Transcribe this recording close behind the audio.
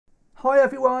Hi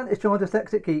everyone, it's John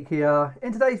Dyslexic Geek here.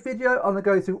 In today's video I'm going to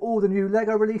go through all the new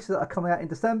LEGO releases that are coming out in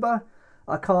December.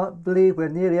 I can't believe we're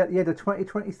nearly at the end of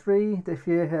 2023. This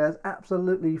year has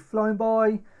absolutely flown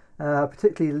by,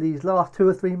 particularly these last 2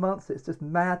 or 3 months. It's just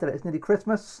mad that it's nearly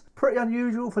Christmas. Pretty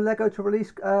unusual for LEGO to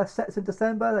release sets in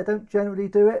December. They don't generally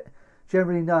do it.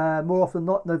 Generally, more often than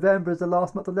not, November is the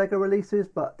last month of LEGO releases,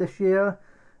 but this year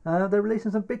they're releasing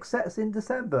some big sets in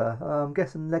December. I'm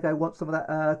guessing LEGO wants some of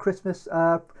that Christmas,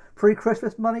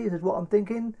 pre-Christmas money is what I'm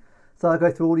thinking. So I go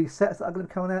through all these sets that are going to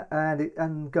be coming out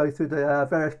and go through the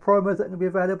various promos that are going to be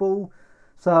available.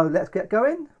 So let's get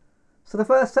going. So the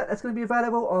first set that's going to be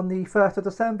available on the 1st of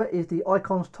December is the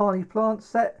Icons Tiny Plants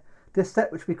set. This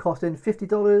set, which will be costing $50,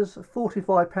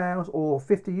 £45 or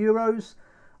 €50.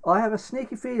 I have a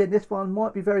sneaky feeling this one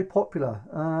might be very popular.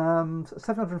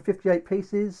 758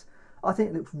 pieces. I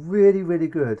think it looks really, really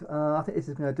good. I think this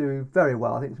is going to do very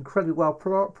well. I think it's incredibly well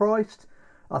priced.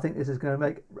 I think this is going to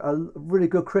make a really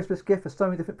good Christmas gift for so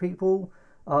many different people.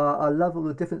 I love all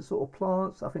the different sort of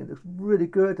plants. I think it looks really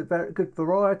good, a very good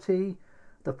variety.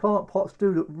 The plant pots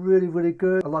do look really, really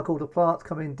good. I like all the plants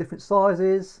coming in different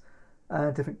sizes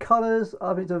and different colours.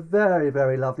 I think it's a very,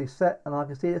 very lovely set, and I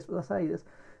can see this, as I say, this.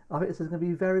 I think this is going to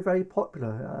be very, very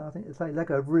popular. I think it's like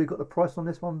LEGO really got the price on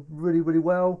this one really, really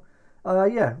well.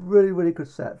 Yeah, really, really good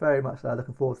set. Very much so.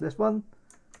 Looking forward to this one.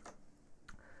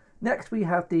 Next, we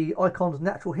have the Icons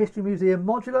Natural History Museum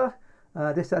modular.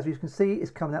 This, as you can see, is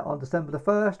coming out on December the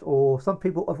 1st, or some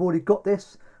people have already got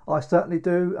this. I certainly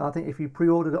do. I think if you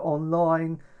pre-ordered it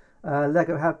online,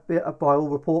 LEGO have, by all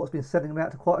reports, been sending them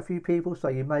out to quite a few people, so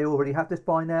you may already have this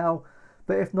by now.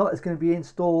 But if not, it's going to be in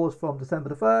stores from December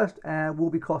the 1st and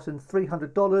will be costing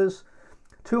 $300,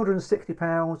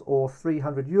 £260 or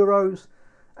 €300,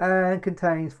 and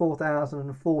contains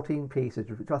 4,014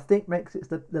 pieces, which I think makes it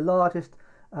the largest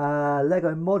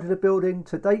LEGO modular building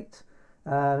to date.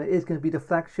 It is going to be the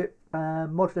flagship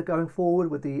modular going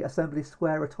forward, with the Assembly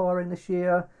Square retiring this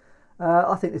year.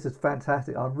 I think this is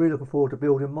fantastic. I'm really looking forward to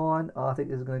building mine. I think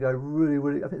this is going to go really,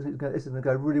 really. I think this is going to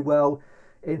go really well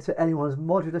into anyone's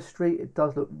modular street. It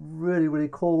does look really, really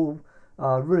cool.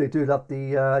 I really do love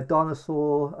the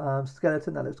dinosaur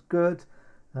skeleton. That looks good.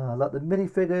 I like the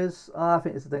minifigures. I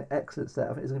think this is an excellent set.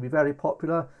 I think it's going to be very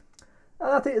popular. And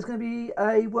I think it's going to be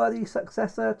a worthy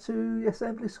successor to the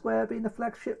Assembly Square being the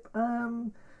flagship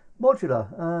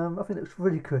modular. I think it looks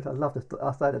really good. I love this.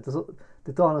 I say that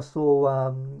the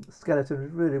dinosaur skeleton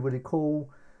is really, really cool.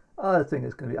 I think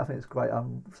it's going to be. I think it's great.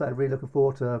 I'm really looking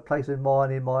forward to placing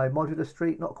mine in my modular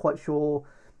street. Not quite sure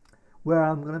where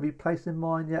I'm going to be placing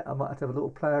mine yet. I might have to have a little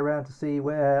play around to see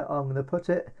where I'm going to put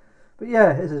it. But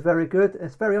yeah, this is very good.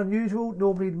 It's very unusual.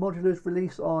 Normally modulars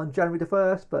release on January the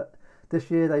 1st, but this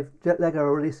year LEGO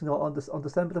are releasing it on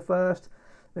December the 1st,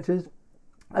 which is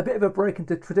a bit of a break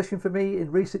into tradition for me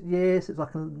in recent years. It's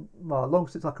like long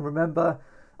since I can remember.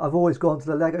 I've always gone to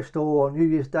the LEGO store on New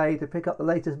Year's Day to pick up the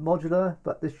latest modular,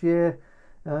 but this year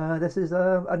this is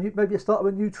maybe a start of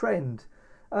a new trend.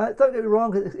 Don't get me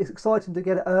wrong, it's exciting to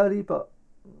get it early, but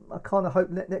I kind of hope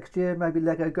next year maybe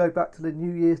LEGO go back to the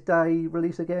New Year's Day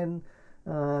release again.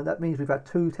 That means we've had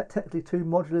technically two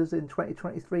modulars in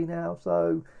 2023 now.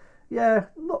 So yeah,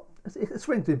 it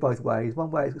swings in both ways.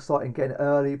 One way it's exciting getting it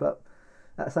early, but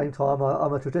at the same time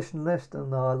I'm a traditionalist,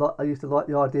 and I used to like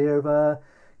the idea of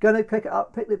going to pick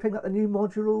up the new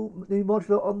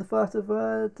modular on the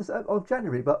 1st of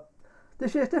January. But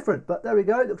this year's different. But there we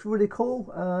go. It looks really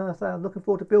cool. So I'm looking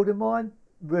forward to building mine.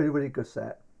 Really, really good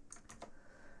set.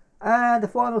 And the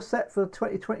final set for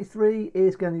 2023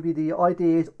 is going to be the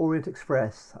Ideas Orient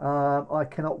Express. I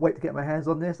cannot wait to get my hands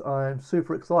on this. I'm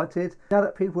super excited. Now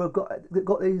that people have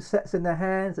got these sets in their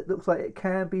hands, it looks like it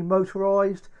can be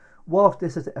motorised. Whilst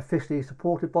this isn't officially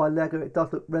supported by LEGO, it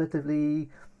does look relatively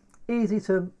easy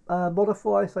to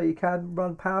modify, so you can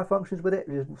run power functions with it,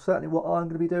 which is certainly what I'm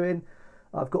going to be doing.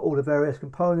 I've got all the various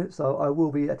components, so I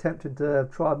will be attempting to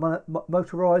try and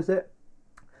motorise it.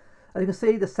 As you can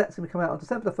see, the set's going to come out on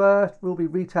December the 1st. We'll be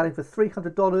retailing for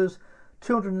 $300,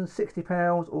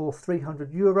 £260 or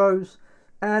 €300,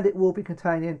 and it will be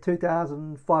containing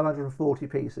 2,540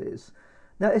 pieces.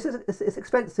 Now, it's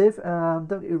expensive, don't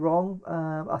get me wrong.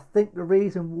 I think the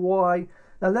reason why...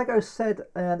 Now, LEGO said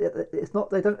it's not,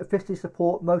 they don't officially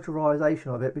support motorisation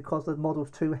of it because the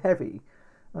model's too heavy.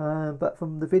 But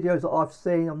from the videos that I've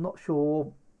seen, I'm not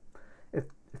sure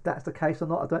if that's the case or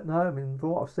not. I don't know. I mean,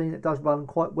 from what I've seen, it does run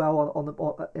quite well on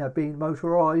being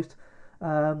motorised.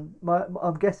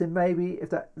 I'm guessing maybe if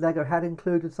that LEGO had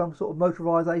included some sort of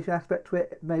motorisation aspect to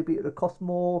it, maybe it would cost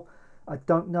more. I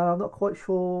don't know. I'm not quite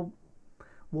sure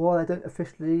why they don't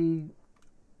officially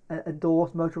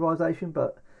endorse motorisation,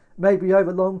 but Maybe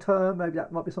over long term, maybe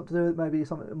that might be something to do with it, maybe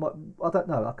something that might, I don't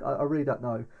know, I really don't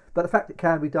know. But the fact it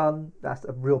can be done, that's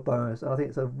a real bonus, and I think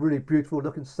it's a really beautiful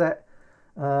looking set.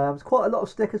 There's quite a lot of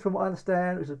stickers from what I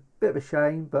understand, which is a bit of a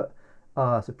shame, but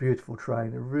it's a beautiful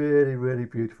train, really, really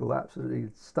beautiful, absolutely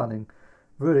stunning.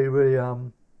 Really, really,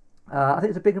 I think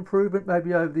it's a big improvement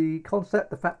maybe over the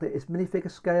concept, the fact that it's minifigure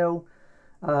scale.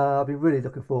 I've been really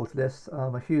looking forward to this.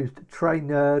 I'm a huge train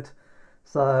nerd,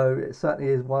 so it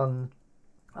certainly is one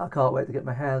I can't wait to get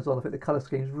my hands on. I think the colour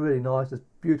scheme is really nice. It's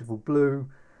beautiful blue.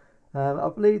 I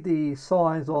believe the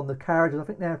signs on the carriages, I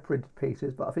think they're printed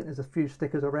pieces, but I think there's a few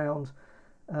stickers around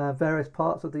various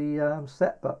parts of the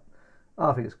set. But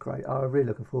I think it's great. I'm really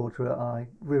looking forward to it. I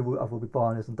will be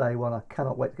buying this on day one. I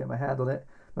cannot wait to get my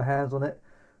hands on it.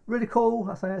 Really cool.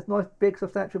 I say it's a nice, big,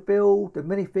 substantial build. The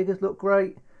minifigures look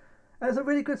great. And it's a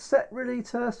really good set, really,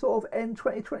 to sort of end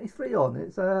 2023 on.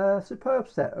 It's a superb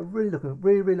set. I'm really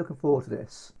looking forward to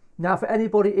this. Now, for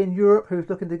anybody in Europe who's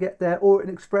looking to get their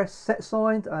Orient Express set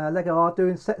signed, Lego are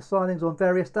doing set signings on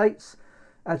various dates.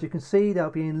 As you can see,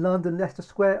 they'll be in London, Leicester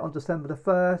Square on December the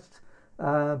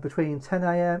 1st, between 10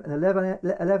 a.m. and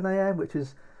 11 a.m., which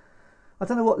is, I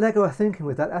don't know what Lego are thinking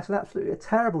with that. That's an absolutely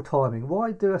terrible timing.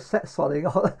 Why do a set signing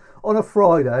on a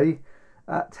Friday?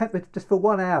 Just for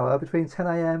 1 hour between 10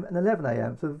 a.m. and 11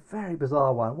 a.m. It's a very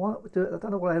bizarre one. Why not do it? I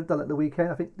don't know what I've done at the weekend.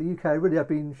 I think the UK really have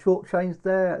been shortchanged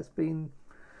there. It's been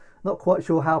not quite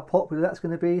sure how popular that's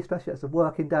going to be, especially as a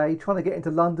working day. Trying to get into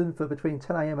London for between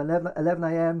 10 a.m. and 11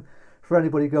 a.m. for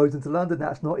anybody who goes into London,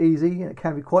 that's not easy, and it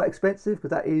can be quite expensive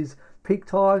because that is peak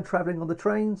time travelling on the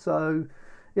train. So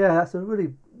yeah, that's a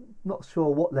really not sure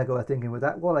what Lego are thinking with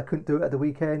that. Well, I couldn't do it at the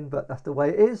weekend, but that's the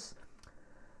way it is.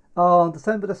 On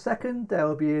December the 2nd, they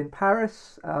will be in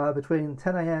Paris between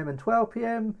 10 a.m. and 12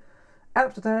 p.m.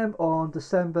 Amsterdam on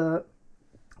December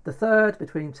the 3rd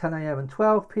between 10 a.m. and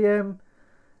 12 p.m.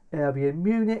 They'll be in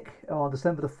Munich on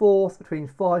December the 4th between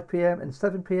 5 p.m. and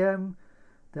 7 p.m.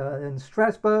 They're in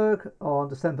Strasbourg on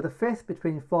December the 5th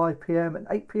between 5 p.m. and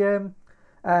 8 p.m.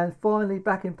 And finally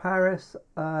back in Paris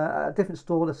at a different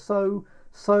store,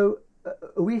 the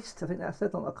Ouest, I think that's said,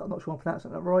 I'm not sure I'm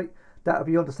pronouncing that right. That'll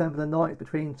be on December the 9th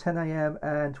between 10 a.m.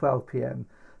 and 12 p.m.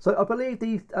 So I believe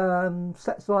these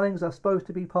set signings are supposed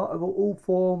to be part of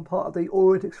the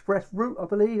Orient Express route, I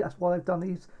believe. That's why they've done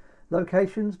these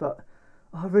locations. But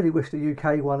I really wish the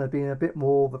UK one had been a bit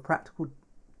more of a practical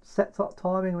set up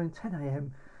timing. I mean, 10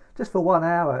 a.m. just for 1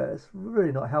 hour, it's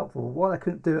really not helpful. Why they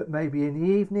couldn't do it maybe in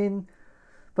the evening,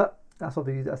 but that's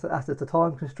obviously that's the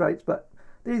time constraints. But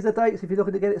these are dates if you're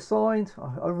looking to get it signed.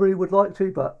 I really would like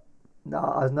to, but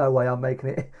no, there's no way I'm making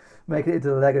it into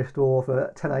the Lego store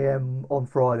for 10 a.m. on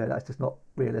Friday. That's just not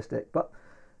realistic. But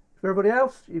for everybody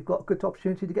else, you've got a good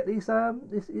opportunity to get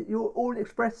your Orient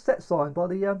Express set signed by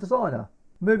the designer.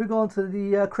 Moving on to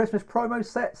the Christmas promo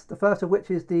sets, the first of which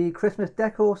is the Christmas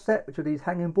decor set, which are these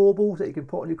hanging baubles that you can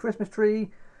put on your Christmas tree.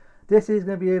 This is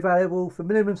going to be available for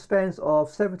minimum spends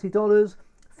of $70,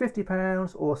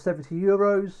 £50 or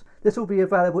 €70. This will be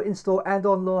available in store and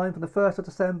online from the 1st of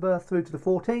December through to the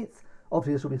 14th.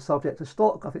 Obviously this will be subject to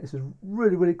stock. I think this is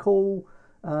really, really cool.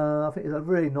 I think it's a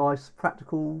really nice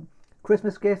practical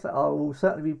Christmas gift that I will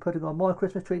certainly be putting on my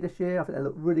Christmas tree this year. I think they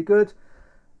look really good.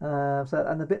 And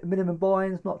the minimum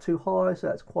buy-in's not too high, so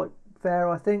that's quite fair,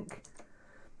 I think.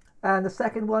 And the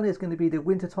second one is going to be the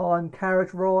wintertime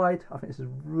carriage ride. I think this is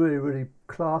really, really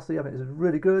classy. I think this is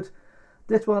really good.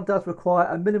 This one does require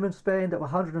a minimum spend of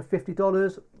 $150,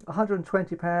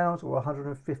 £120 or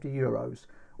 €150,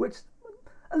 which is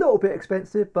a little bit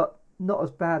expensive, but not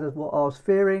as bad as what I was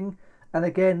fearing. And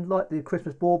again, like the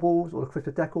Christmas baubles or the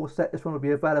Christmas decor set, this one will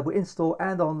be available in store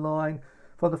and online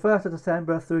from the 1st of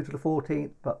December through to the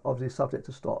 14th, but obviously subject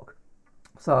to stock.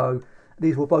 So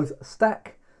these will both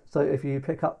stack. So if you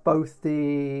pick up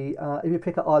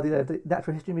either the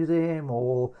Natural History Museum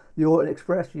or the Orient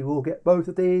Express, you will get both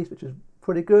of these, which is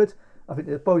pretty good. I think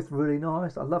they're both really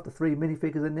nice. I love the 3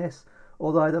 minifigures in this,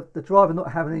 although the driver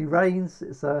not having any reins,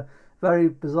 it's a very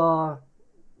bizarre.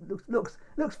 Looks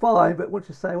fine, but once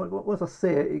I see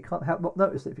it, you can't help not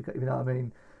notice it, if you know what I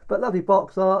mean. But lovely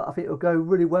box art. I think it'll go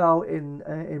really well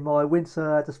in my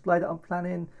winter display that I'm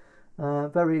planning.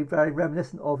 Very, very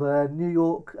reminiscent of a New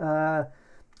York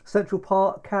Central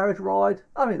Park carriage ride.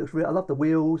 I mean, it looks really. I love the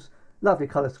wheels, lovely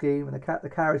colour scheme, and the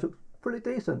carriage looks pretty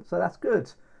decent. So that's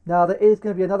good. Now there is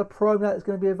going to be another promo that's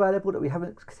going to be available that we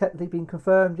haven't technically been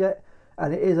confirmed yet,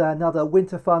 and it is another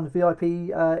Winter Fun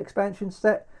VIP expansion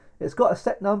set. It's got a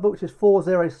set number which is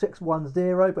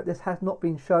 40610, but this has not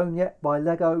been shown yet by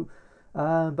Lego.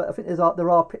 But I think there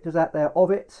are pictures out there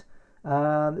of it.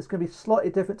 It's going to be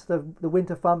slightly different to the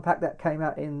Winter Fun pack that came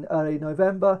out in early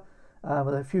November.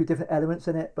 with a few different elements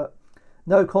in it, but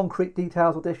no concrete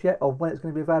details of this yet, of when it's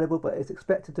going to be available, but it's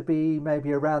expected to be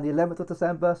maybe around the 11th of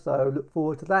December, so look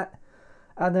forward to that.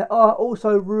 And there are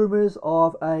also rumours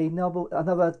of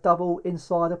another double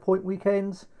Insider Point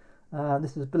weekends.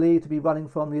 This is believed to be running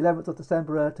from the 11th of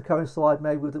December to coincide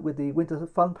maybe with the Winter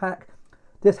Fun Pack.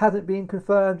 This hasn't been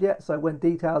confirmed yet, so when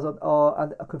details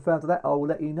are confirmed to that, I will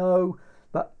let you know.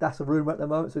 But that's a rumour at the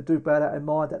moment, so do bear that in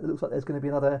mind. That it looks like there's going to be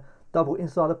another double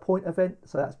Insider Point event,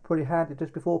 so that's pretty handy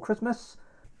just before Christmas.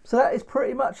 So that is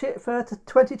pretty much it for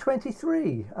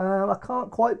 2023. I can't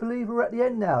quite believe we're at the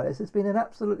end now. It's been an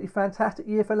absolutely fantastic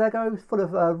year for LEGO, full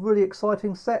of really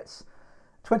exciting sets.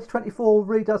 2024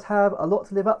 really does have a lot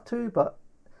to live up to, but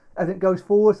everything goes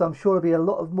forward, so I'm sure there'll be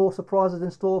a lot of more surprises in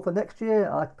store for next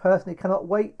year. I personally cannot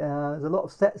wait. There's a lot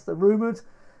of sets that are rumoured,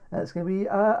 and it's going to be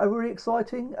a really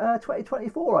exciting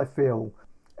 2024, I feel.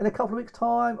 In a couple of weeks'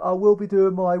 time, I will be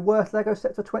doing my worst LEGO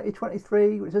sets for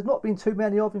 2023, which has not been too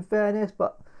many of, in fairness,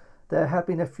 but there have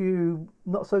been a few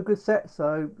not so good sets,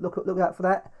 so look out for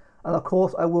that. And of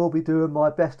course, I will be doing my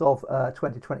best of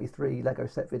 2023 LEGO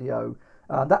set video.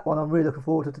 That one I'm really looking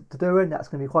forward to doing. That's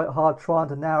going to be quite hard trying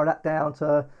to narrow that down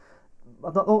to...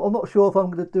 I'm not sure if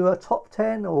I'm going to do a top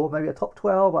 10 or maybe a top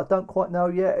 12. I don't quite know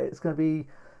yet. It's going to be...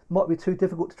 might be too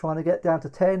difficult to try and get down to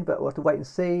 10, but we'll have to wait and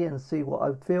see what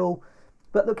I feel.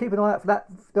 But look, keep an eye out for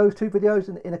those two videos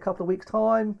in a couple of weeks'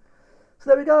 time. So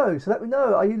there we go. So let me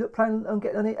know. Are you planning on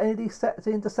getting any of these sets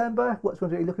in December? What's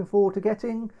one are you looking forward to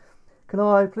getting? Can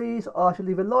I please ask you to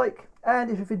leave a like? And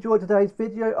if you've enjoyed today's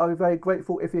video, I'll be very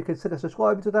grateful if you consider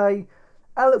subscribing today.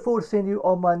 And I look forward to seeing you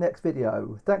on my next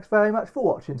video. Thanks very much for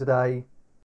watching today.